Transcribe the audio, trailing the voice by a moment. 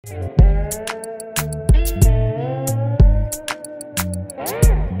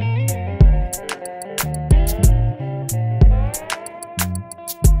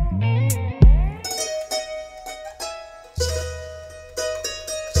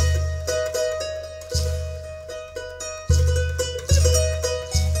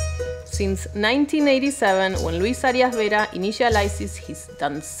Since 1987, when Luis Arias Vera initializes his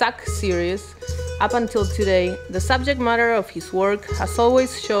Danzac series, up until today, the subject matter of his work has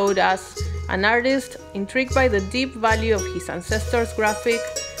always showed us an artist intrigued by the deep value of his ancestors' graphic,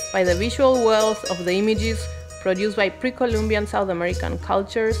 by the visual wealth of the images produced by pre-Columbian South American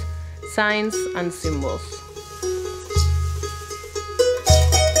cultures, signs, and symbols.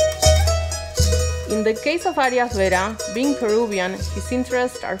 In the case of Arias Vera, being Peruvian, his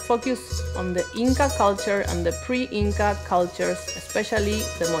interests are focused on the Inca culture and the pre-Inca cultures, especially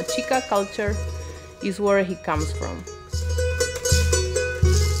the Mochica culture, is where he comes from.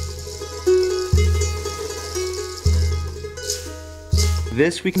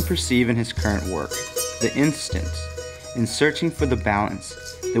 This we can perceive in his current work, the instant, in searching for the balance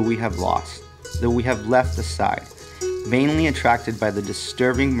that we have lost, that we have left aside, vainly attracted by the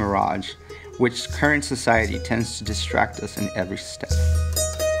disturbing mirage which current society tends to distract us in every step.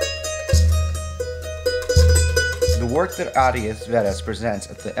 The work that Arias Vera presents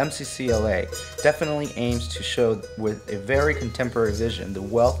at the MCCLA definitely aims to show with a very contemporary vision the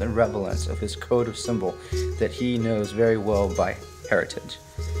wealth and relevance of his code of symbol that he knows very well by heritage.